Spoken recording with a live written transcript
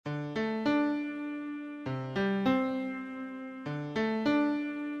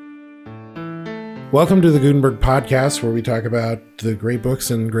Welcome to the Gutenberg Podcast, where we talk about the great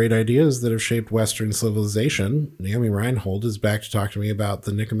books and great ideas that have shaped Western civilization. Naomi Rinehold is back to talk to me about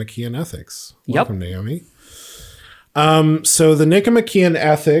the Nicomachean ethics. Welcome, Naomi. So the Nicomachean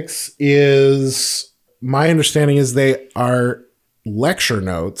ethics is, my understanding is they are lecture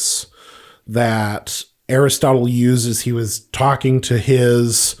notes that Aristotle used as he was talking to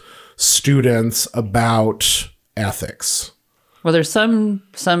his students about ethics. Well, there's some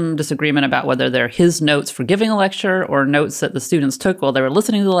disagreement about whether they're his notes for giving a lecture or notes that the students took while they were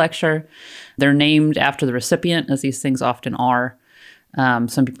listening to the lecture. They're named after the recipient, as these things often are.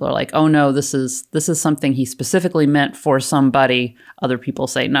 Some people are like, oh no, this is something he specifically meant for somebody. Other people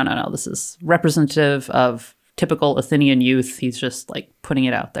say, no, this is representative of typical Athenian youth. He's just like putting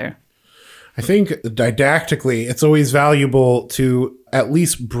it out there. I think didactically, it's always valuable to at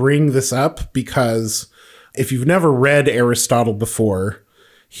least bring this up, because if you've never read Aristotle before,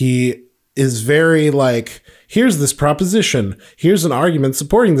 he is very like, here's this proposition. Here's an argument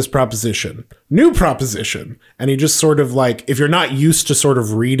supporting this proposition. New proposition. And he just sort of like, if you're not used to sort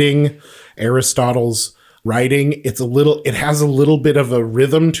of reading Aristotle's writing, it has a little bit of a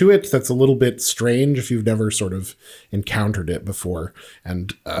rhythm to it that's a little bit strange if you've never sort of encountered it before.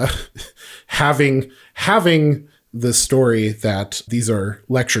 And having the story that these are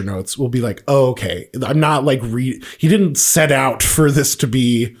lecture notes will be like, oh, okay, I'm not like he didn't set out for this to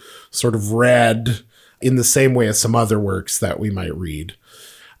be sort of read in the same way as some other works that we might read.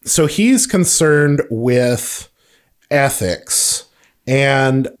 So he's concerned with ethics.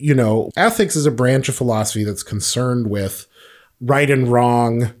 And, ethics is a branch of philosophy that's concerned with right and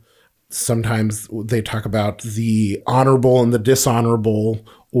wrong. Sometimes they talk about the honorable and the dishonorable,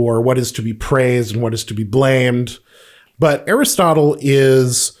 or what is to be praised and what is to be blamed. But Aristotle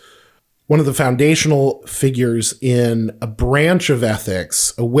is one of the foundational figures in a branch of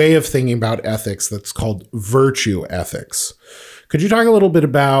ethics, a way of thinking about ethics that's called virtue ethics. Could you talk a little bit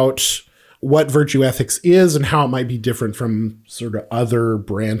about what virtue ethics is and how it might be different from sort of other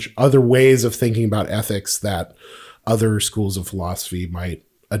ways of thinking about ethics that other schools of philosophy might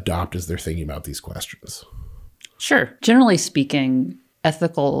adopt as they're thinking about these questions? Sure. Generally speaking,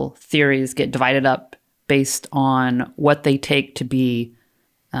 ethical theories get divided up based on what they take to be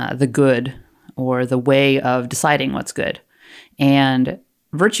the good, or the way of deciding what's good. And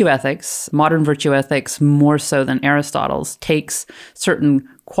virtue ethics, modern virtue ethics, more so than Aristotle's, takes certain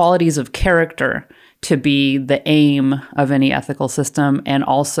qualities of character to be the aim of any ethical system, and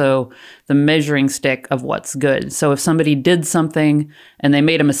also the measuring stick of what's good. So if somebody did something and they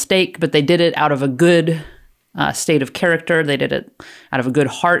made a mistake, but they did it out of a good state of character, they did it out of a good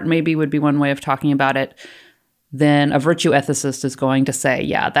heart, maybe would be one way of talking about it, then a virtue ethicist is going to say,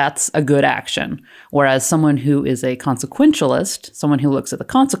 yeah, that's a good action. Whereas someone who is a consequentialist, someone who looks at the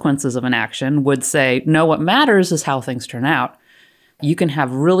consequences of an action, would say, no, what matters is how things turn out. You can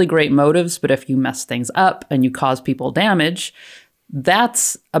have really great motives, but if you mess things up and you cause people damage,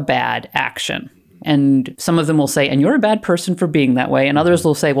 that's a bad action. And some of them will say, and you're a bad person for being that way. And others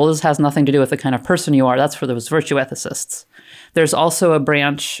will say, well, this has nothing to do with the kind of person you are. That's for those virtue ethicists. There's also a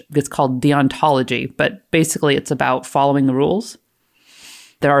branch that's called deontology, but basically it's about following the rules.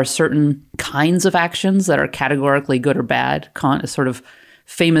 There are certain kinds of actions that are categorically good or bad. Kant is sort of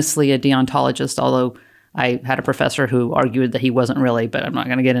famously a deontologist, although I had a professor who argued that he wasn't really, but I'm not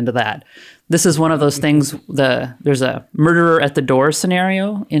going to get into that. This is one of those things, there's a murderer at the door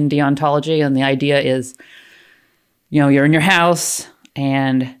scenario in deontology, and the idea is, you're in your house,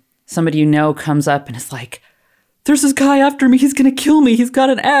 and somebody comes up and is like, there's this guy after me, he's going to kill me, he's got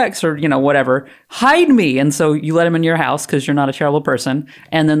an axe, or, whatever, hide me. And so you let him in your house because you're not a terrible person,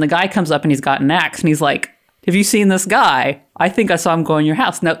 and then the guy comes up and he's got an axe, and he's like, have you seen this guy? I think I saw him go in your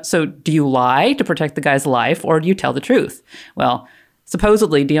house. Now, so do you lie to protect the guy's life, or do you tell the truth? Well,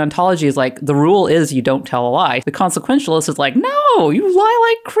 supposedly deontology is like, the rule is you don't tell a lie. The consequentialist is like, no, you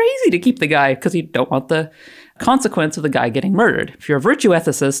lie like crazy to keep the guy because you don't want the consequence of the guy getting murdered. If you're a virtue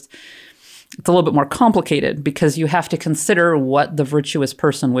ethicist, it's a little bit more complicated because you have to consider what the virtuous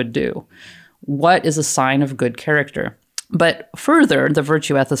person would do. What is a sign of good character? But further, the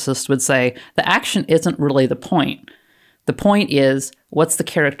virtue ethicist would say the action isn't really the point. The point is, what's the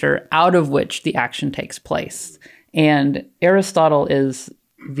character out of which the action takes place? And Aristotle is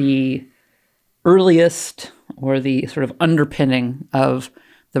the earliest, or the sort of underpinning of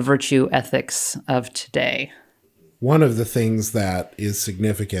the virtue ethics of today. One of the things that is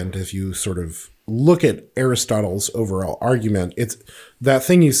significant, if you sort of look at Aristotle's overall argument, it's that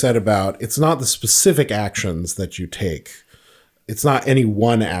thing you said about it's not the specific actions that you take. It's not any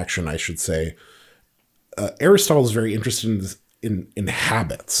one action, I should say. Aristotle is very interested in this in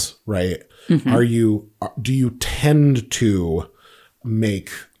habits, right? Do you tend to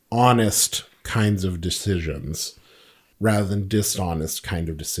make honest kinds of decisions rather than dishonest kind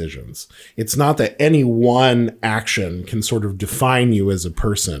of decisions? It's not that any one action can sort of define you as a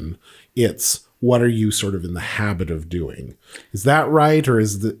person. It's what are you sort of in the habit of doing? Is that right? Or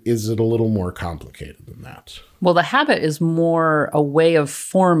is it a little more complicated than that? Well, the habit is more a way of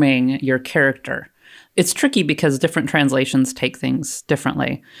forming your character. It's tricky because different translations take things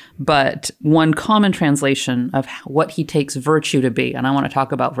differently. But one common translation of what he takes virtue to be, and I want to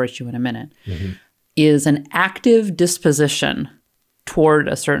talk about virtue in a minute, is an active disposition toward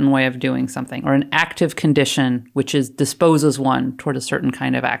a certain way of doing something, or an active condition which disposes one toward a certain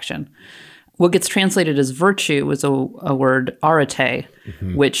kind of action. What gets translated as virtue is a word arete,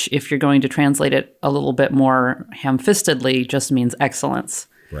 which, if you're going to translate it a little bit more ham-fistedly, just means excellence.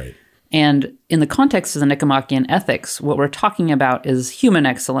 Right. And in the context of the Nicomachean ethics, what we're talking about is human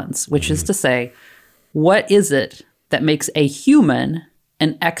excellence, which is to say, what is it that makes a human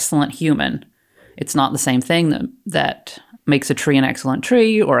an excellent human? It's not the same thing that makes a tree an excellent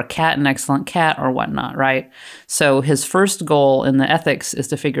tree or a cat an excellent cat or whatnot, right? So his first goal in the ethics is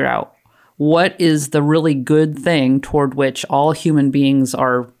to figure out what is the really good thing toward which all human beings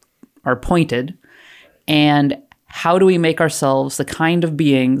are pointed, and how do we make ourselves the kind of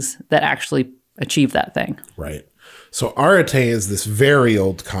beings that actually achieve that thing? Right. So arete is this very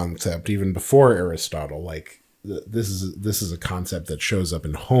old concept, even before Aristotle. Like this is a concept that shows up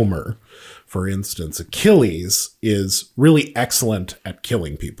in Homer. For instance, Achilles is really excellent at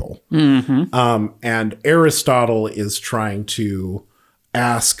killing people. And Aristotle is trying to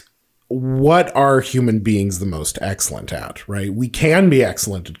ask, what are human beings the most excellent at, right? We can be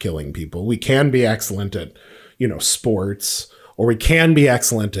excellent at killing people. We can be excellent at, sports, or we can be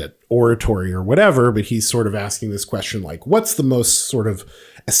excellent at oratory or whatever, but he's sort of asking this question, like, what's the most sort of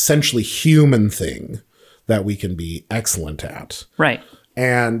essentially human thing that we can be excellent at? Right.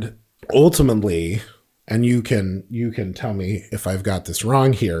 And ultimately, and you can tell me if I've got this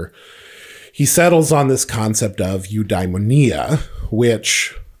wrong here, he settles on this concept of eudaimonia,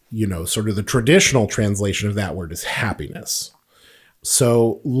 which, sort of the traditional translation of that word is happiness.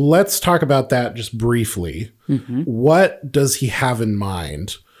 So let's talk about that just briefly. What does he have in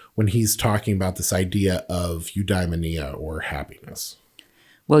mind when he's talking about this idea of eudaimonia or happiness?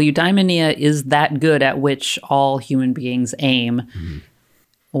 Well, eudaimonia is that good at which all human beings aim,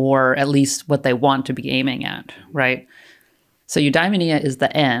 or at least what they want to be aiming at, right? So eudaimonia is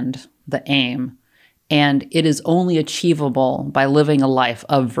the end, the aim, and it is only achievable by living a life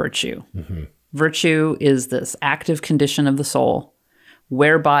of virtue. Virtue is this active condition of the soul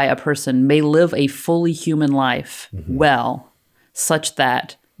whereby a person may live a fully human life well, such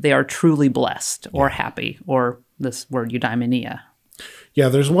that they are truly blessed or happy, or this word eudaimonia. Yeah,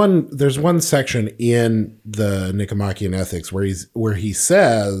 there's one section in the Nicomachean Ethics where he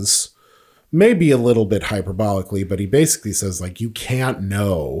says, maybe a little bit hyperbolically, but he basically says, like, you can't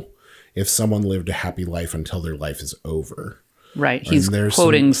know if someone lived a happy life until their life is over. Right. He's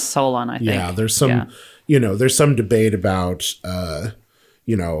quoting Solon, I think. Yeah, there's some, there's some debate about, how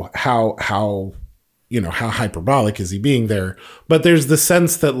hyperbolic is he being there? But there's the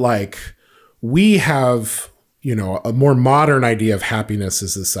sense that, like, we have, a more modern idea of happiness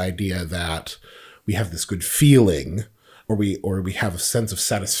is this idea that we have this good feeling, or we have a sense of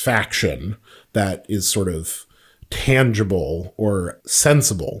satisfaction that is sort of tangible or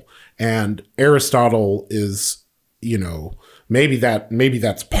sensible. And Aristotle is, maybe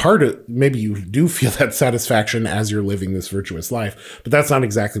that's part of, maybe you do feel that satisfaction as you're living this virtuous life, but that's not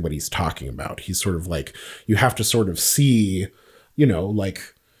exactly what he's talking about. He's sort of like, you have to sort of see,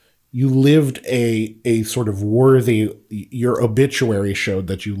 like, you lived a sort of worthy, your obituary showed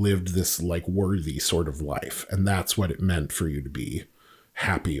that you lived this, like, worthy sort of life. And that's what it meant for you to be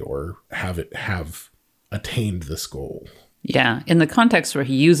happy or have attained this goal. Yeah. In the context where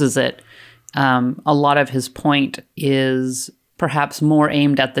he uses it, a lot of his point is perhaps more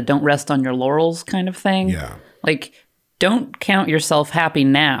aimed at the don't rest on your laurels kind of thing. Yeah. Like, don't count yourself happy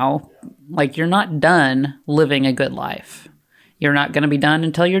now. Like, you're not done living a good life. You're not going to be done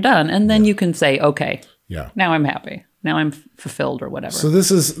until you're done. And then you can say, okay, now I'm happy. Now I'm fulfilled or whatever. So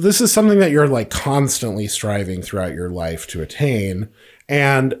this is something that you're, like, constantly striving throughout your life to attain.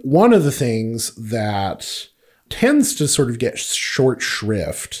 And one of the things that tends to sort of get short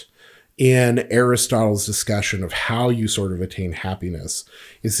shrift in Aristotle's discussion of how you sort of attain happiness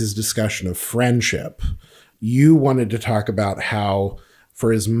is his discussion of friendship. You wanted to talk about how,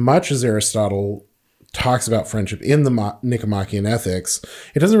 for as much as Aristotle talks about friendship in the Nicomachean Ethics,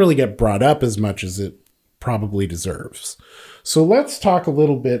 it doesn't really get brought up as much as it probably deserves. So let's talk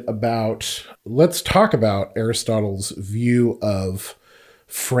about Aristotle's view of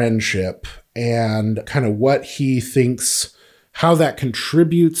friendship and kind of what he thinks, how that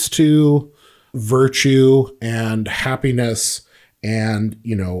contributes to virtue and happiness and,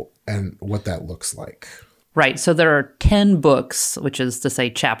 and what that looks like. Right. So there are 10 books, which is to say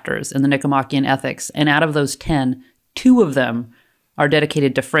chapters, in the Nicomachean Ethics. And out of those 10, 2 of them are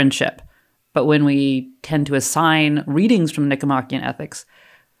dedicated to friendship. But when we tend to assign readings from Nicomachean Ethics,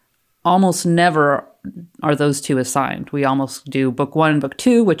 almost never are those 2 assigned. We almost do book 1 and book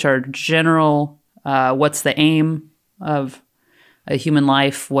 2, which are general, what's the aim of a human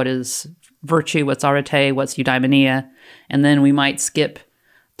life, what is virtue, what's arete, what's eudaimonia. And then we might skip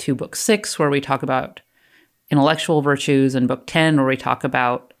to book 6, where we talk about intellectual virtues, and book 10, where we talk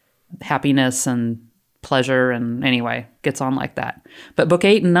about happiness and pleasure, and anyway, gets on like that. But books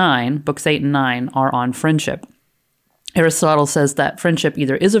 8 and 9 are on friendship. Aristotle says that friendship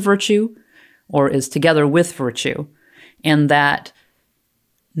either is a virtue or is together with virtue, and that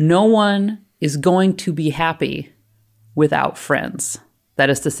no one is going to be happy without friends. That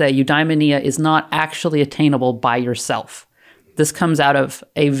is to say, eudaimonia is not actually attainable by yourself. This comes out of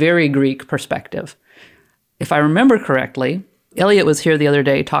a very Greek perspective. If I remember correctly, Eliot was here the other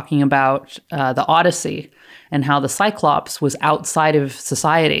day talking about the Odyssey and how the Cyclops was outside of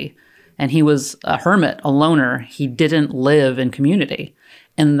society, and he was a hermit, a loner. He didn't live in community.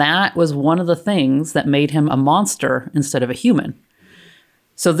 And that was one of the things that made him a monster instead of a human.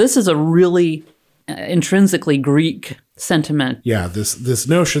 So this is a really intrinsically Greek sentiment. Yeah, this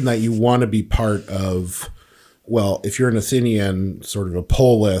notion that you want to be part of, well, if you're an Athenian, sort of a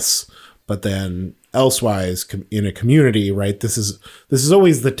polis, but then elsewise in a community, right? This is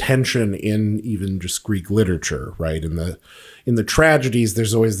always the tension in even just Greek literature, right? In the tragedies,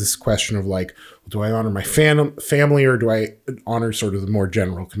 there's always this question of like, do I honor my family or do I honor sort of the more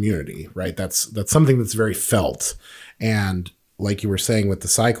general community, right? That's something that's very felt. And like you were saying with the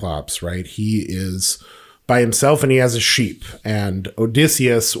Cyclops, right? He is by himself and he has a sheep, and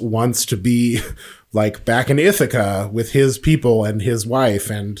Odysseus wants to be like back in Ithaca with his people and his wife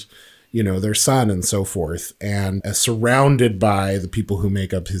and their son and so forth, and surrounded by the people who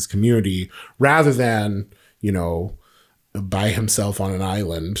make up his community rather than, by himself on an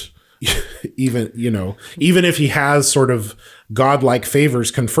island, even if he has sort of godlike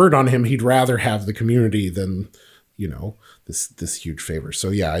favors conferred on him, he'd rather have the community than, this huge favor. So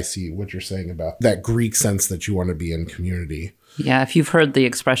yeah, I see what you're saying about that Greek sense that you want to be in community. Yeah, if you've heard the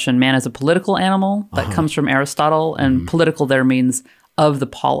expression man is a political animal, that comes from Aristotle, and political there means of the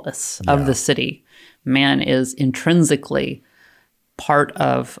polis, of the city. Man is intrinsically part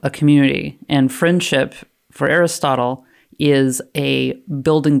of a community. And friendship, for Aristotle, is a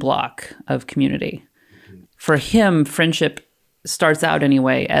building block of community. For him, friendship starts out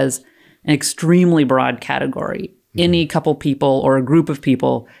anyway as an extremely broad category. Any couple people or a group of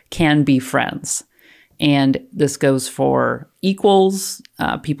people can be friends. And this goes for equals,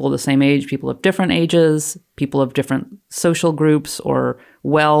 people of the same age, people of different ages, people of different social groups or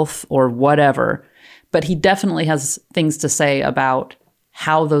wealth or whatever. But he definitely has things to say about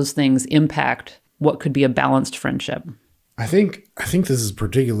how those things impact what could be a balanced friendship. I think this is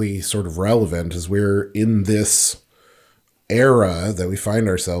particularly sort of relevant as we're in this era that we find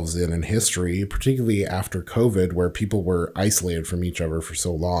ourselves in history, particularly after COVID, where people were isolated from each other for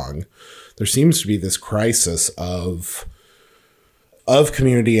so long. There seems to be this crisis of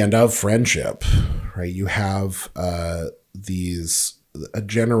community and of friendship, right? You have a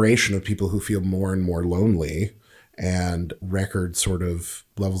generation of people who feel more and more lonely, and record sort of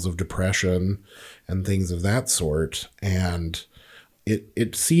levels of depression and things of that sort. And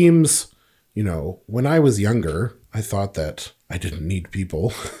it seems, when I was younger, I thought that I didn't need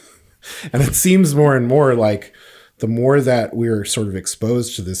people. And it seems more and more like the more that we're sort of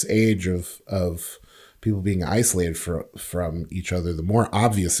exposed to this age of people being isolated from each other, the more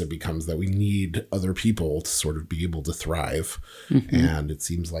obvious it becomes that we need other people to sort of be able to thrive. Mm-hmm. And it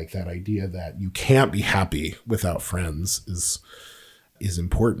seems like that idea that you can't be happy without friends is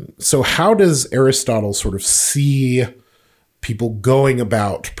important. So how does Aristotle sort of see people going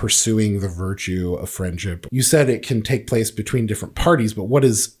about pursuing the virtue of friendship? You said it can take place between different parties, but what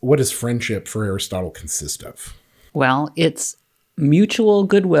does friendship for Aristotle consist of? Well, it's mutual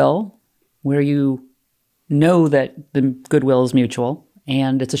goodwill, where you know that the goodwill is mutual,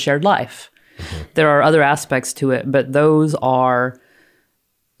 and it's a shared life. Mm-hmm. There are other aspects to it, but those are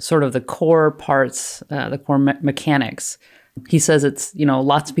sort of the core parts, the core mechanics. He says it's,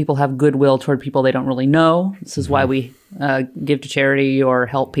 lots of people have goodwill toward people they don't really know. This is why we give to charity or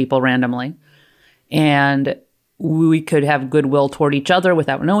help people randomly. And we could have goodwill toward each other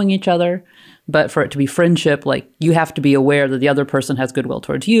without knowing each other. But for it to be friendship, like, you have to be aware that the other person has goodwill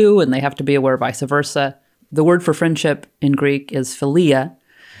towards you, and they have to be aware vice versa. The word for friendship in Greek is philia,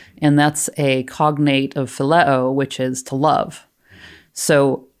 and that's a cognate of phileo, which is to love.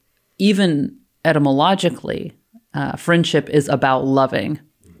 So even etymologically, friendship is about loving.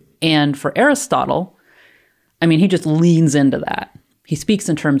 And for Aristotle, I mean, he just leans into that. He speaks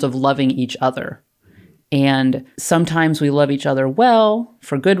in terms of loving each other. And sometimes we love each other well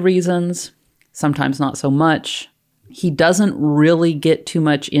for good reasons, sometimes not so much. He doesn't really get too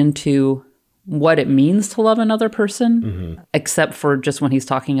much into what it means to love another person, except for just when he's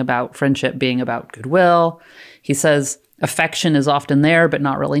talking about friendship being about goodwill. He says affection is often there, but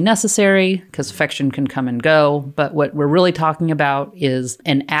not really necessary, because affection can come and go. But what we're really talking about is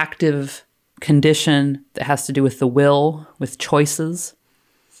an active condition that has to do with the will, with choices.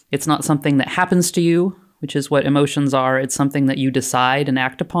 It's not something that happens to you, which is what emotions are. It's something that you decide and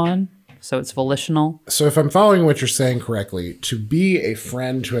act upon. So it's volitional. So if I'm following what you're saying correctly, to be a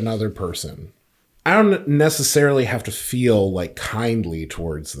friend to another person, I don't necessarily have to feel like kindly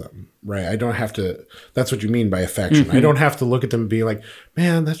towards them, right? I don't have to, that's what you mean by affection. I don't have to look at them and be like,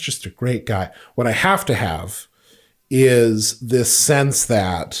 man, that's just a great guy. What I have to have is this sense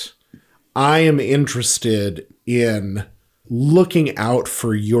that I am interested in looking out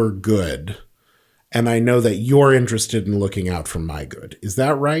for your good, and I know that you're interested in looking out for my good. Is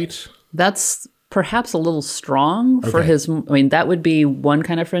that right? That's perhaps a little strong for his, I mean, that would be one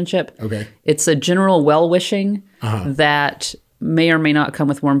kind of friendship. Okay. It's a general well-wishing that may or may not come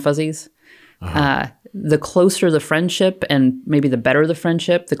with warm fuzzies. The closer the friendship, and maybe the better the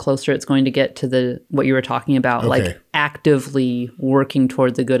friendship, the closer it's going to get to what you were talking about, like actively working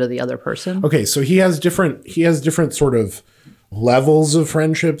toward the good of the other person. Okay, so he has different sort of levels of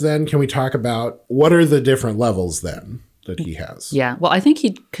friendship then. Can we talk about what are the different levels then that he has? Yeah, well, I think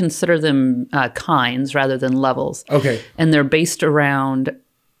he'd consider them kinds rather than levels. Okay. And they're based around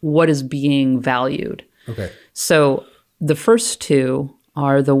what is being valued. Okay. So the first two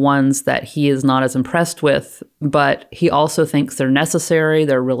are the ones that he is not as impressed with, but he also thinks they're necessary.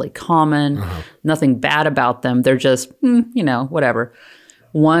 They're really common. Nothing bad about them. They're just, whatever.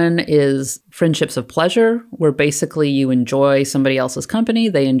 One is friendships of pleasure, where basically you enjoy somebody else's company,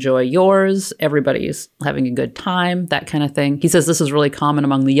 they enjoy yours, everybody's having a good time, that kind of thing. He says this is really common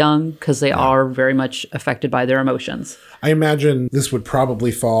among the young because they are very much affected by their emotions. I imagine this would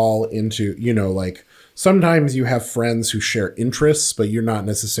probably fall into, like, sometimes you have friends who share interests, but you're not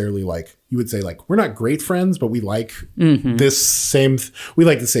necessarily like, you would say like, we're not great friends, but we like we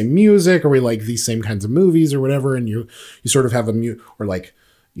like the same music, or we like these same kinds of movies or whatever. And you sort of have or like,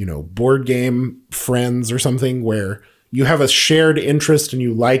 board game friends or something where you have a shared interest and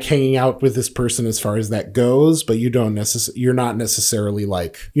you like hanging out with this person as far as that goes, but you're not necessarily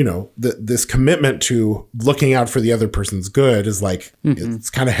like, this commitment to looking out for the other person's good is like, it's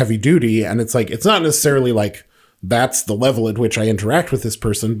kind of heavy duty. And it's like, it's not necessarily like that's the level at which I interact with this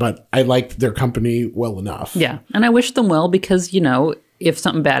person, but I like their company well enough. Yeah. And I wish them well because, if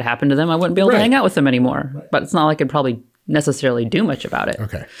something bad happened to them, I wouldn't be able to hang out with them anymore. But it's not like I'd probably necessarily do much about it.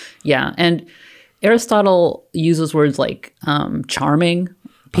 Okay. Yeah. And Aristotle uses words like charming,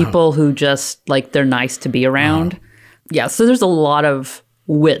 people who just like they're nice to be around. Yeah. So there's a lot of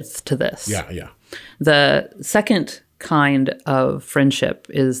width to this. Yeah. The second kind of friendship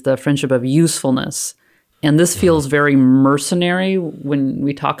is the friendship of usefulness. And this feels very mercenary when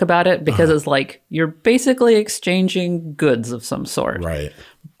we talk about it because it's like you're basically exchanging goods of some sort. Right.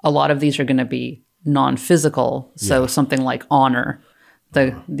 A lot of these are going to be non-physical. So something like honor.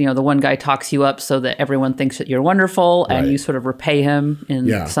 The one guy talks you up so that everyone thinks that you're wonderful and you sort of repay him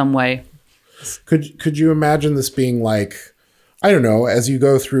in some way. Could you imagine this being like, I don't know, as you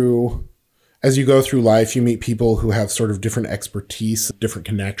go through life, you meet people who have sort of different expertise, different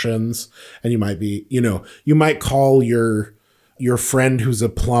connections, and you might be, you might call your friend who's a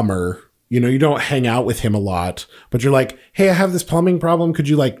plumber. You don't hang out with him a lot, but you're like, hey, I have this plumbing problem. Could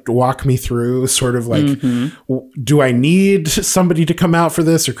you like walk me through sort of like, do I need somebody to come out for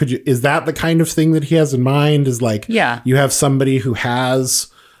this? Or is that the kind of thing that he has in mind is like, you have somebody who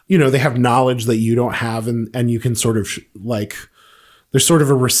has, they have knowledge that you don't have and you can sort of like, there's sort of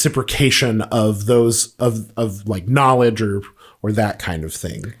a reciprocation of those of like knowledge or that kind of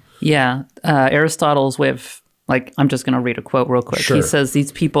thing. Yeah. Aristotle's way of like, I'm just going to read a quote real quick. Sure. He says,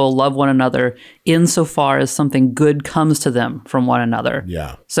 these people love one another insofar as something good comes to them from one another.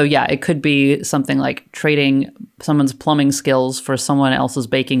 Yeah. So yeah, it could be something like trading someone's plumbing skills for someone else's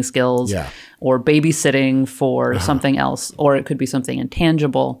baking skills or babysitting for something else, or it could be something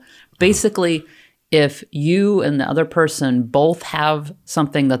intangible. Basically, if you and the other person both have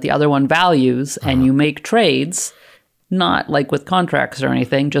something that the other one values and you make trades, not like with contracts or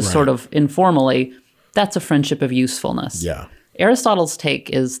anything, just sort of informally, that's a friendship of usefulness. Yeah. Aristotle's take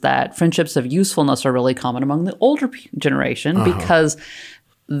is that friendships of usefulness are really common among the older generation because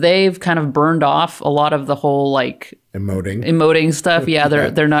they've kind of burned off a lot of the whole like emoting stuff. Yeah,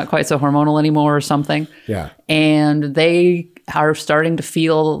 they're not quite so hormonal anymore or something. Yeah. And they are starting to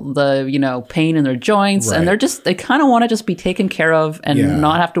feel the, pain in their joints and they kind of want to just be taken care of and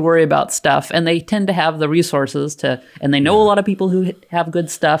not have to worry about stuff. And they tend to have the resources and they know a lot of people who have good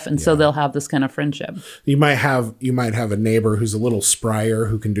stuff. And so they'll have this kind of friendship. You might have a neighbor who's a little sprier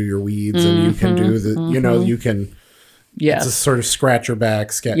who can do your weeds and you can do you can. Yes. It's a sort of scratch your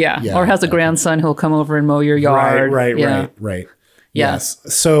back. Or has a grandson who'll come over and mow your yard. Right. Yes.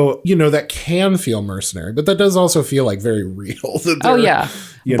 So, that can feel mercenary, but that does also feel like very real.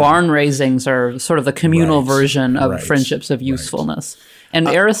 Barn raisings are sort of the communal version of friendships of usefulness. And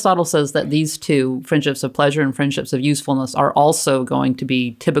Aristotle says that these two, friendships of pleasure and friendships of usefulness, are also going to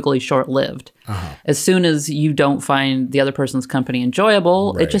be typically short-lived. As soon as you don't find the other person's company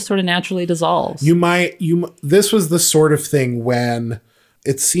enjoyable, it just sort of naturally dissolves. This was the sort of thing when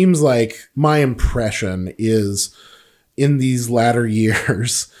it seems like my impression is in these latter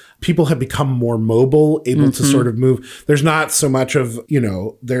years, people have become more mobile, able to sort of move. There's not so much of,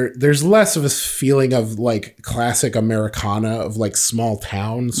 there's less of a feeling of like classic Americana of like small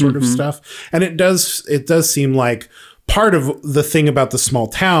town sort of stuff. And it does seem like part of the thing about the small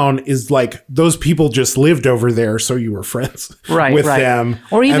town is like those people just lived over there. So you were friends with them.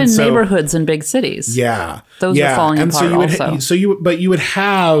 Or even neighborhoods in big cities. Yeah. Those are falling apart also. You would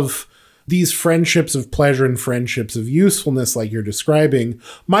have these friendships of pleasure and friendships of usefulness, like you're describing,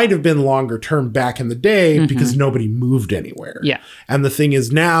 might have been longer term back in the day because nobody moved anywhere. Yeah. And the thing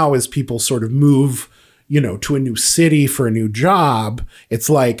is now, as people sort of move, to a new city for a new job, it's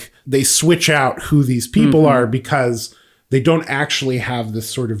like they switch out who these people are because they don't actually have this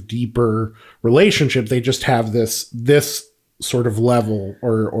sort of deeper relationship. They just have this sort of level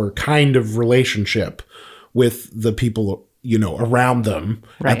or kind of relationship with the people around them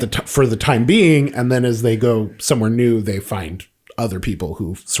for the time being. And then as they go somewhere new, they find other people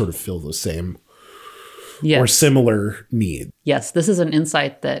who sort of feel the same or similar need. Yes, this is an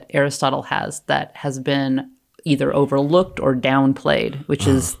insight that Aristotle has that has been either overlooked or downplayed, which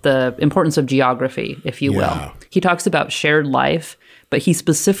is the importance of geography, if you will. He talks about shared life, but he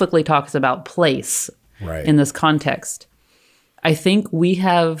specifically talks about place in this context. I think we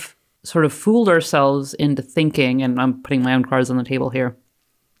have sort of fooled ourselves into thinking, and I'm putting my own cards on the table here,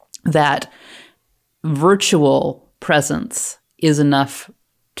 that virtual presence is enough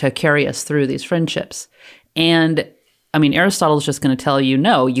to carry us through these friendships. And I mean, Aristotle's just going to tell you,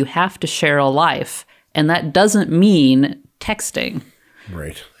 no, you have to share a life. And that doesn't mean texting.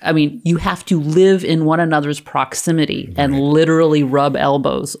 Right. I mean, you have to live in one another's proximity and literally rub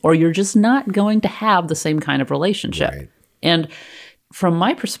elbows, or you're just not going to have the same kind of relationship. Right. And from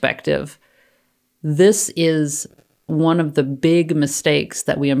my perspective, this is one of the big mistakes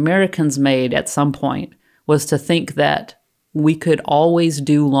that we Americans made at some point, was to think that we could always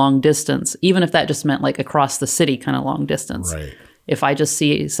do long distance, even if that just meant like across the city kind of long distance. Right. If I just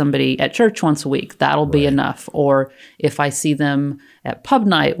see somebody at church once a week, that'll be enough. Or if I see them at pub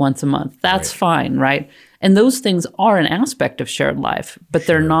night once a month, that's fine, right? And those things are an aspect of shared life, but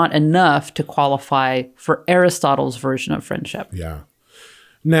they're not enough to qualify for Aristotle's version of friendship. Yeah.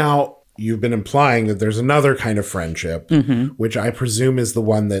 Now, you've been implying that there's another kind of friendship, which I presume is the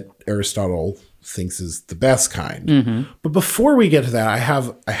one that Aristotle thinks is the best kind. But before we get to that, I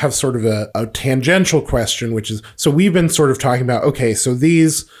have sort of a tangential question, which is, so we've been sort of talking about, okay, so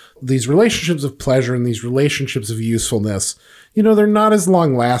these relationships of pleasure and these relationships of usefulness, they're not as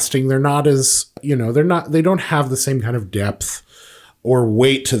long lasting. They're not as, they don't have the same kind of depth or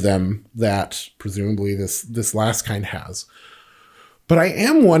weight to them that presumably this last kind has. But I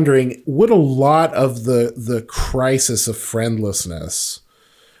am wondering, would a lot of the crisis of friendlessness,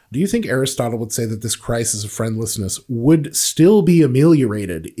 do you think Aristotle would say that this crisis of friendlessness would still be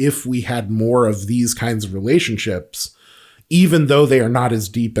ameliorated if we had more of these kinds of relationships, even though they are not as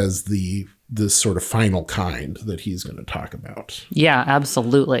deep as the sort of final kind that he's going to talk about? Yeah,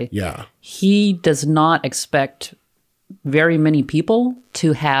 absolutely. Yeah. He does not expect very many people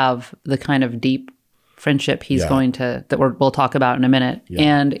to have the kind of deep friendship he's going to, that we'll talk about in a minute. Yeah.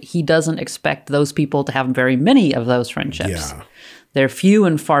 And he doesn't expect those people to have very many of those friendships. Yeah. They're few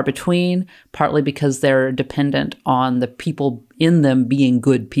and far between, partly because they're dependent on the people in them being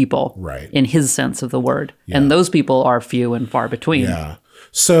good people, in his sense of the word. Yeah. And those people are few and far between. Yeah.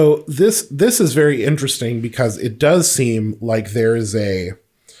 So this is very interesting because it does seem like there is I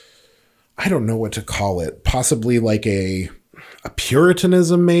don't know what to call it, possibly like a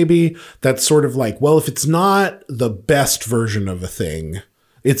Puritanism maybe, that's sort of like, well, if it's not the best version of a thing,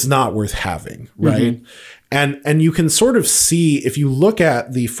 it's not worth having, right? Mm-hmm. And you can sort of see, if you look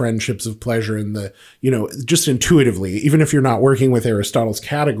at the friendships of pleasure and just intuitively, even if you're not working with Aristotle's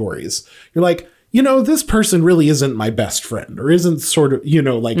categories, you're like, this person really isn't my best friend, or isn't sort of,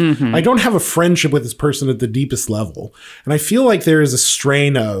 mm-hmm. I don't have a friendship with this person at the deepest level. And I feel like there is a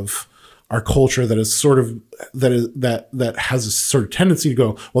strain of our culture that is sort of, that has a sort of tendency to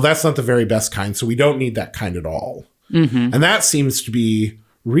go, well, that's not the very best kind, so we don't need that kind at all. Mm-hmm. And that seems to be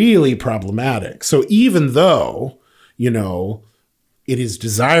really problematic. So even though, it is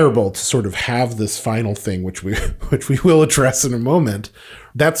desirable to sort of have this final thing, which we will address in a moment,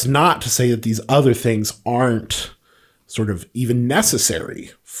 that's not to say that these other things aren't sort of even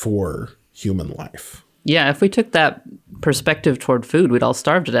necessary for human life. Yeah, if we took that perspective toward food, we'd all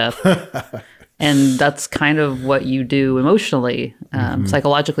starve to death. And that's kind of what you do emotionally,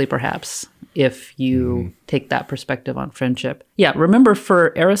 psychologically perhaps, if you take that perspective on friendship. Yeah, remember,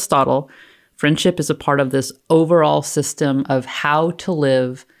 for Aristotle, friendship is a part of this overall system of how to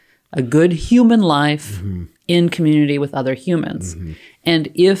live a good human life in community with other humans. And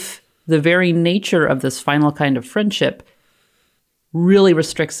if the very nature of this final kind of friendship really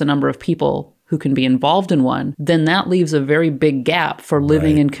restricts the number of people who can be involved in one, then that leaves a very big gap for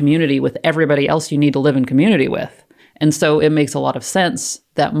living in community with everybody else you need to live in community with. And so it makes a lot of sense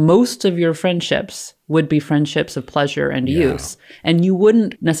that most of your friendships would be friendships of pleasure and use. And you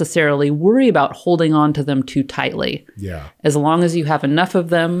wouldn't necessarily worry about holding on to them too tightly. Yeah. As long as you have enough of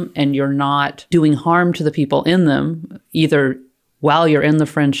them and you're not doing harm to the people in them, either while you're in the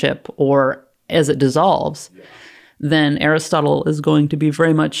friendship or as it dissolves, then Aristotle is going to be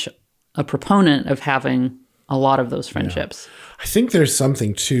very much a proponent of having a lot of those friendships. Yeah. I think there's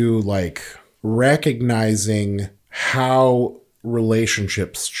something to like recognizing how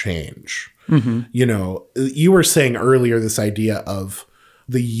relationships change. You were saying earlier this idea of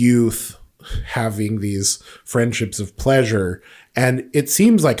the youth having these friendships of pleasure. And it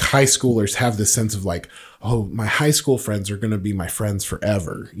seems like high schoolers have this sense of like, oh, my high school friends are going to be my friends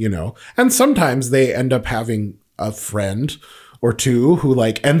forever, And sometimes they end up having a friend or two who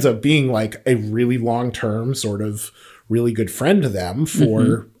like ends up being like a really long-term sort of really good friend to them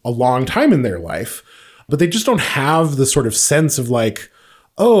for a long time in their life. But they just don't have the sort of sense of like,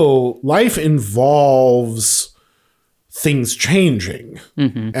 oh, life involves things changing.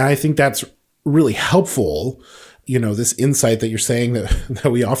 And I think that's really helpful. This insight that you're saying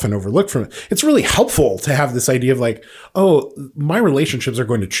that we often overlook from it. It's really helpful to have this idea of like, oh, my relationships are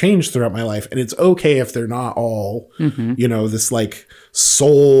going to change throughout my life. And it's okay if they're not all, this like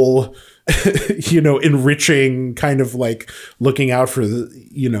soul, enriching kind of like looking out for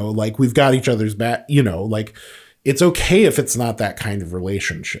the, like we've got each other's back, like it's okay if it's not that kind of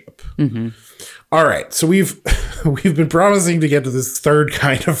relationship. All right. So we've been promising to get to this third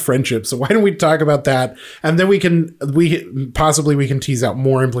kind of friendship. So why don't we talk about that? And then we can tease out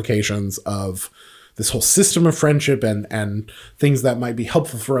more implications of this whole system of friendship and things that might be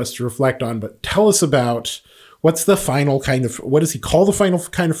helpful for us to reflect on. But tell us about what does he call the final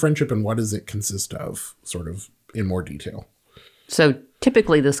kind of friendship, and what does it consist of, sort of in more detail? So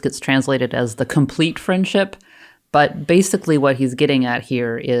typically this gets translated as the complete friendship, but basically what he's getting at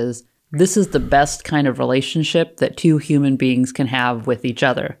here is this is the best kind of relationship that two human beings can have with each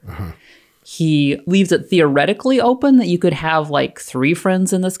other. He leaves it theoretically open that you could have like 3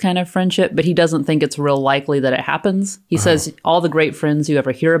 friends in this kind of friendship, but he doesn't think it's real likely that it happens. He says all the great friends you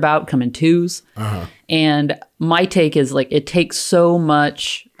ever hear about come in 2s. And my take is like it takes so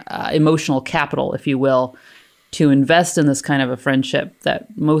much emotional capital, if you will, to invest in this kind of a friendship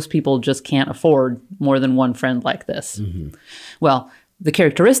that most people just can't afford more than one friend like this. Well, the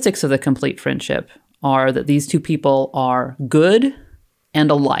characteristics of the complete friendship are that these two people are good and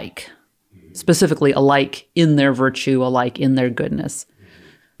alike, specifically alike in their virtue, alike in their goodness.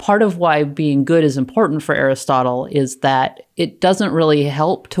 Part of why being good is important for Aristotle is that it doesn't really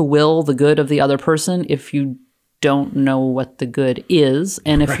help to will the good of the other person if you don't know what the good is,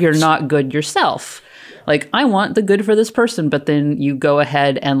 and if you're not good yourself. Like, I want the good for this person, but then you go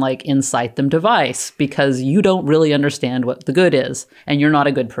ahead and like incite them to vice because you don't really understand what the good is, and you're not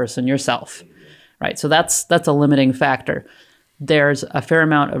a good person yourself, right? So that's a limiting factor. There's a fair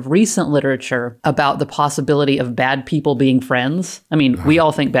amount of recent literature about the possibility of bad people being friends. I mean, we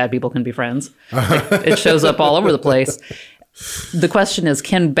all think bad people can be friends. It shows up all over the place. The question is,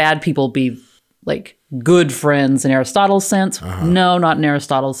 can bad people be like good friends in Aristotle's sense. No, not in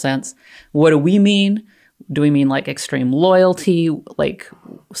Aristotle's sense. What do we mean? Do we mean like extreme loyalty, like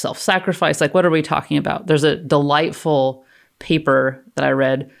self-sacrifice? Like, what are we talking about? There's a delightful paper that I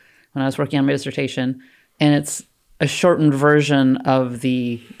read when I was working on my dissertation, and it's a shortened version of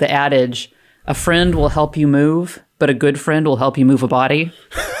the adage, a friend will help you move, but a good friend will help you move a body.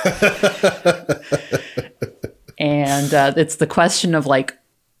 And it's the question of like,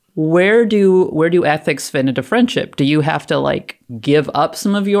 where do ethics fit into friendship? Do you have to like give up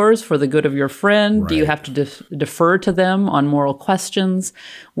some of yours for the good of your friend? Right. Do you have to defer to them on moral questions?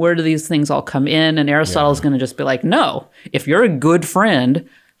 Where do these things all come in? And Aristotle's going to just be like, no, if you're a good friend,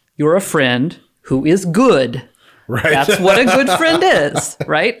 you're a friend who is good. Right. That's what a good friend is,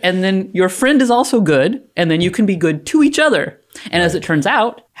 right? And then your friend is also good, and then you can be good to each other. And as it turns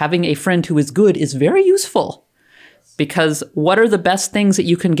out, having a friend who is good is very useful. Because what are the best things that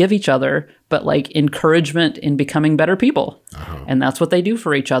you can give each other but like encouragement in becoming better people? And that's what they do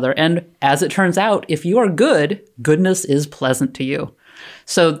for each other. And as it turns out, if you are good, goodness is pleasant to you.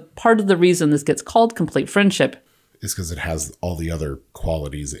 So part of the reason this gets called complete friendship is because it has all the other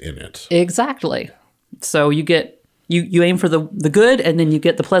qualities in it. Exactly. So you get you aim for the good, and then you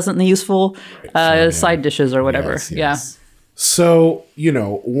get the pleasant and the useful side dishes or whatever. Yes, yes. Yeah. So,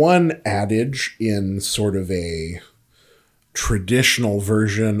 one adage in sort of a traditional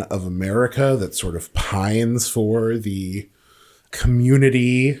version of America that sort of pines for the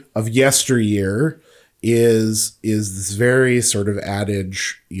community of yesteryear is this very sort of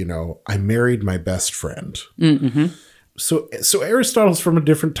adage, I married my best friend. Mm-hmm. So Aristotle's from a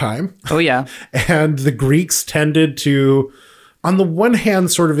different time. Oh, yeah. And the Greeks tended to, on the one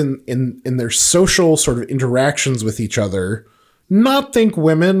hand, sort of in their social sort of interactions with each other, not think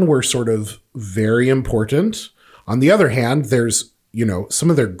women were sort of very important. On the other hand, there's, some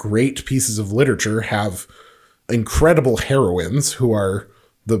of their great pieces of literature have incredible heroines who are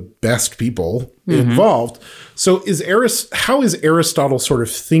the best people involved. So how is Aristotle sort of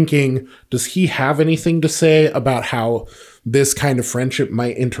thinking? Does he have anything to say about how this kind of friendship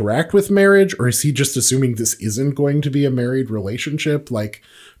might interact with marriage? Or is he just assuming this isn't going to be a married relationship? Like,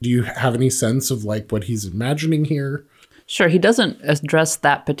 do you have any sense of like what he's imagining here? Sure. He doesn't address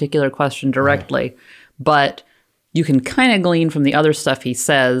that particular question directly, but you can kind of glean from the other stuff he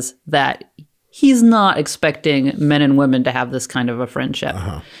says that he's not expecting men and women to have this kind of a friendship.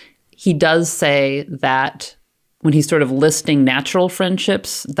 He does say that when he's sort of listing natural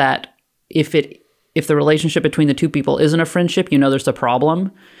friendships, that if the relationship between the two people isn't a friendship, there's a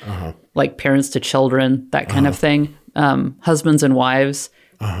problem, like parents to children, that kind of thing. Husbands and wives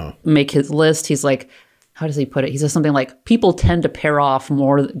make his list. He's like, how does he put it? He says something like, people tend to pair off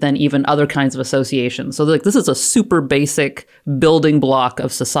more than even other kinds of associations. So like, this is a super basic building block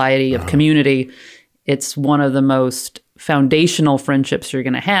of society, of community. It's one of the most foundational friendships you're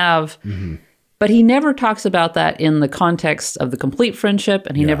going to have. But he never talks about that in the context of the complete friendship,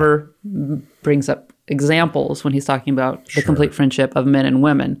 and he never brings up examples when he's talking about the complete friendship of men and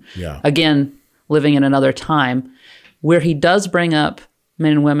women. Again, living in another time. Where he does bring up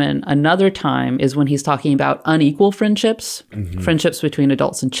men and women another time is when he's talking about unequal friendships, friendships between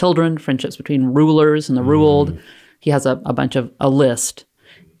adults and children, friendships between rulers and the ruled. He has a list.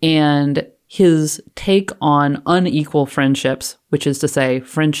 And his take on unequal friendships, which is to say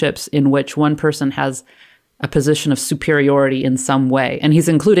friendships in which one person has a position of superiority in some way. And he's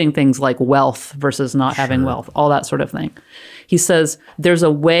including things like wealth versus not having wealth, all that sort of thing. He says there's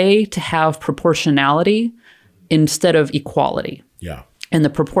a way to have proportionality instead of equality. Yeah. And the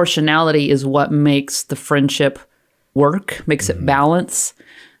proportionality is what makes the friendship work, makes it balance,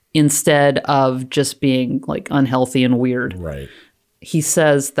 instead of just being like unhealthy and weird. Right. He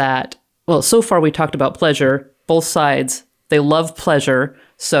says that, well, so far we talked about pleasure. Both sides, they love pleasure,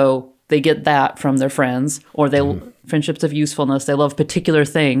 so they get that from their friends, or they friendships of usefulness. They love particular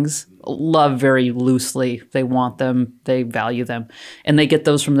things, love very loosely. They want them, they value them, and they get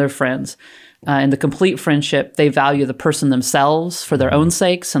those from their friends. In the complete friendship, they value the person themselves for their own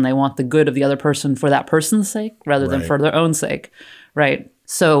sakes, and they want the good of the other person for that person's sake rather than for their own sake, right?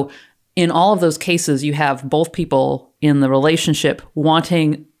 So in all of those cases, you have both people in the relationship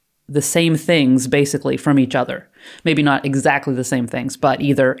wanting the same things basically from each other. Maybe not exactly the same things, but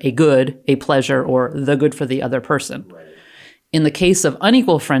either a good, a pleasure, or the good for the other person. Right. In the case of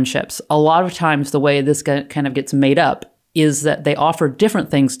unequal friendships, a lot of times the way this kind of gets made up is that they offer different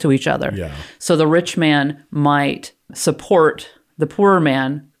things to each other. Yeah. So the rich man might support the poorer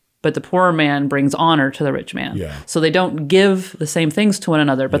man, but the poorer man brings honor to the rich man. Yeah. So they don't give the same things to one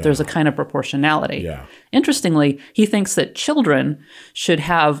another, but there's a kind of proportionality. Yeah. Interestingly, he thinks that children should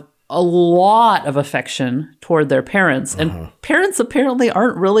have a lot of affection toward their parents. And parents apparently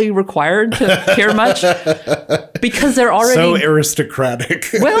aren't really required to care much because they're already... So aristocratic.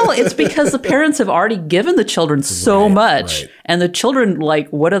 Well, it's because the parents have already given the children so much. Right. And the children, like,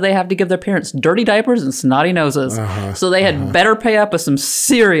 what do they have to give their parents? Dirty diapers and snotty noses. So they had better pay up with some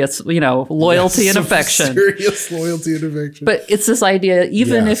serious, loyalty and affection. Serious loyalty and affection. But it's this idea,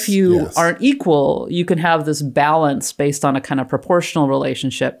 even if you aren't equal, you can have this balance based on a kind of proportional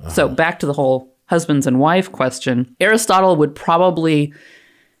relationship. So back to the whole husbands and wife question. Aristotle would probably,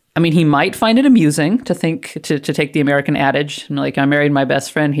 he might find it amusing to think, to take the American adage, like, I married my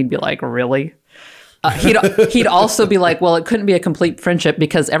best friend. He'd be like, really? He'd also be like, well, it couldn't be a complete friendship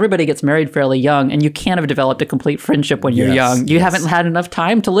because everybody gets married fairly young and you can't have developed a complete friendship when you're young. You haven't had enough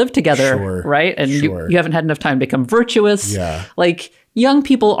time to live together, right? And you haven't had enough time to become virtuous. Yeah. Like, young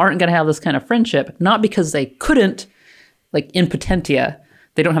people aren't going to have this kind of friendship, not because they couldn't, like in potentia,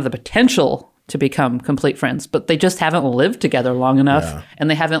 they don't have the potential to become complete friends, but they just haven't lived together long enough and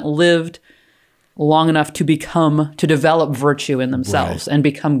they haven't lived long enough to develop virtue in themselves and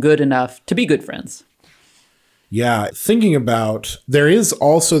become good enough to be good friends. Yeah, thinking about, there is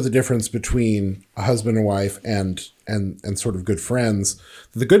also the difference between a husband and wife and sort of good friends.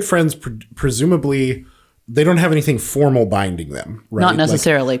 The good friends, presumably, they don't have anything formal binding them, right? Not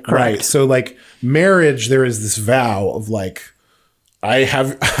necessarily, correct. Right. So, like, marriage, there is this vow of, like,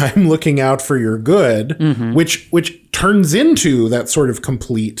 I'm looking out for your good, which turns into that sort of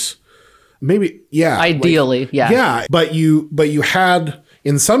complete, maybe, ideally, yeah. But you had,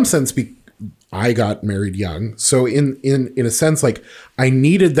 in some sense, I got married young. So in a sense, like, I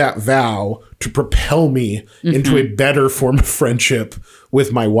needed that vow to propel me into a better form of friendship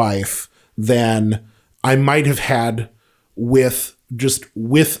with my wife than I might have had with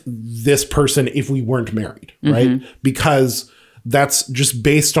this person if we weren't married, right? Because that's just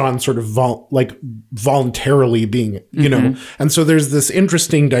based on sort of voluntarily being, know. And so there's this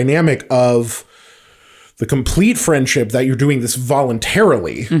interesting dynamic of the complete friendship that you're doing this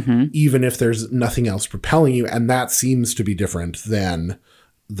voluntarily, even if there's nothing else propelling you. And that seems to be different than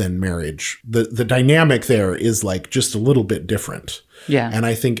marriage. The dynamic there is, like, just a little bit different. Yeah. And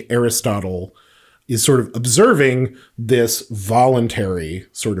I think Aristotle is sort of observing this voluntary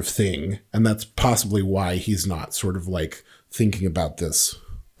sort of thing. And that's possibly why he's not sort of like thinking about this.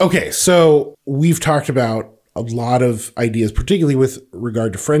 Okay, so we've talked about a lot of ideas, particularly with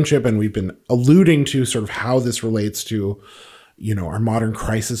regard to friendship, and we've been alluding to sort of how this relates to, our modern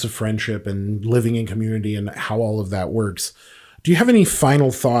crisis of friendship and living in community and how all of that works. Do you have any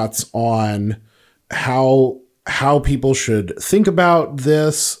final thoughts on how people should think about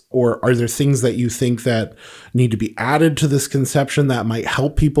this, or are there things that you think that need to be added to this conception that might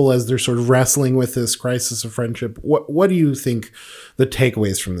help people as they're sort of wrestling with this crisis of friendship? What do you think the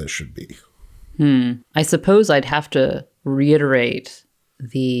takeaways from this should be? I suppose I'd have to reiterate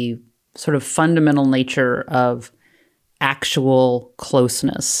the sort of fundamental nature of actual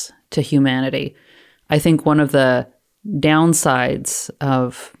closeness to humanity. I think one of the downsides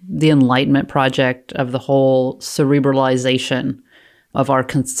of the Enlightenment project, of the whole cerebralization of our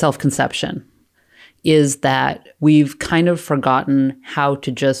self-conception, is that we've kind of forgotten how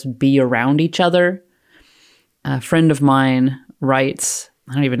to just be around each other. A friend of mine writes,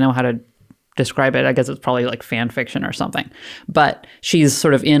 I don't even know how to describe it. I guess it's probably like fan fiction or something. But she's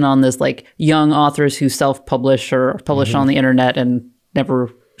sort of in on this, like, young authors who self-publish or publish on the internet and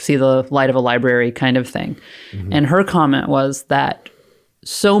never see the light of a library kind of thing. And her comment was that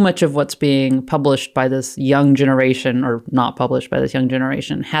so much of what's being published by this young generation, or not published by this young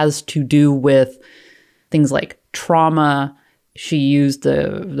generation, has to do with things like trauma. She used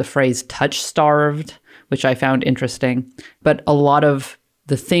the phrase touch-starved, which I found interesting. But a lot of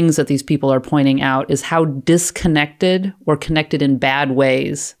the things that these people are pointing out is how disconnected or connected in bad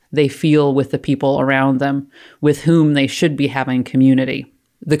ways they feel with the people around them with whom they should be having community.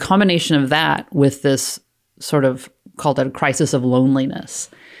 The combination of that with this sort of, called a crisis of loneliness,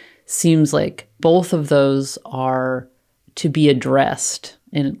 seems like both of those are to be addressed,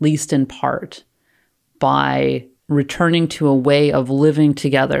 at least in part, by returning to a way of living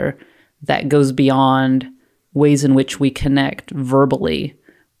together that goes beyond ways in which we connect verbally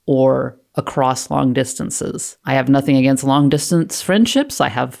or across long distances. I have nothing against long distance friendships. I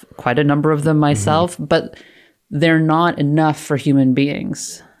have quite a number of them myself, but they're not enough for human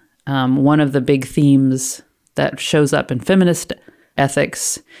beings. One of the big themes that shows up in feminist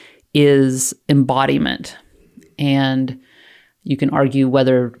ethics is embodiment. And you can argue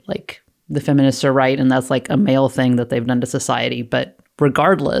whether, like, the feminists are right and that's like a male thing that they've done to society. But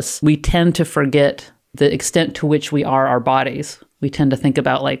regardless, we tend to forget the extent to which we are our bodies. We tend to think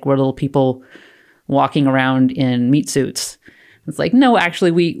about like we're little people walking around in meat suits. It's like, no,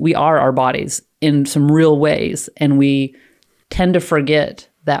 actually, we are our bodies in some real ways. And we tend to forget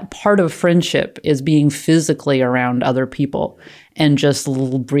that part of friendship is being physically around other people and just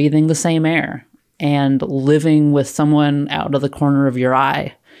breathing the same air and living with someone out of the corner of your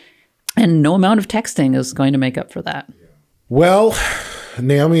eye. And no amount of texting is going to make up for that. Well,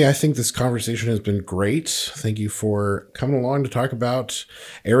 Naomi, I think this conversation has been great. Thank you for coming along to talk about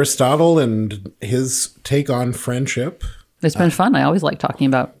Aristotle and his take on friendship. It's been fun. I always like talking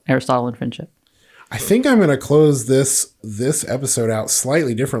about Aristotle and friendship. I think I'm going to close this episode out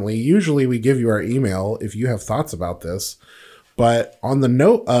slightly differently. Usually we give you our email if you have thoughts about this. But on the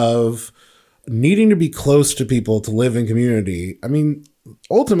note of needing to be close to people to live in community, I mean,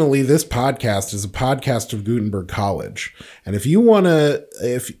 ultimately this podcast is a podcast of Gutenberg College. And if you want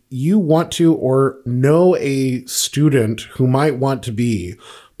to or know a student who might want to be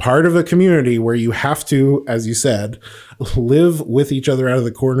part of a community where you have to, as you said, live with each other out of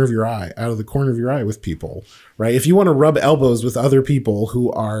the corner of your eye with people, right? If you want to rub elbows with other people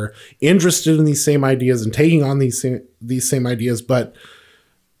who are interested in these same ideas and taking on these same ideas, but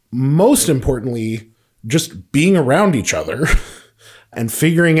most importantly, just being around each other and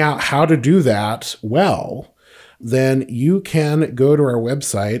figuring out how to do that well, then you can go to our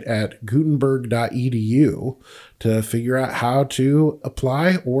website at gutenberg.edu to figure out how to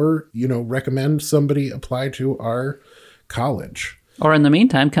apply or, recommend somebody apply to our college. Or in the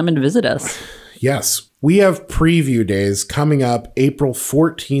meantime, come and visit us. Yes. We have preview days coming up April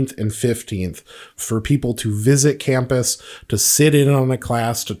 14th and 15th for people to visit campus, to sit in on a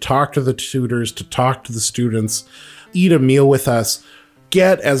class, to talk to the tutors, to talk to the students, eat a meal with us.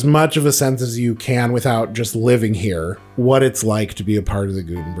 Get as much of a sense as you can without just living here, what it's like to be a part of the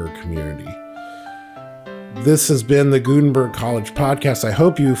Gutenberg community. This has been the Gutenberg College Podcast. I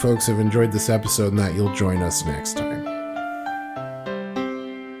hope you folks have enjoyed this episode and that you'll join us next time.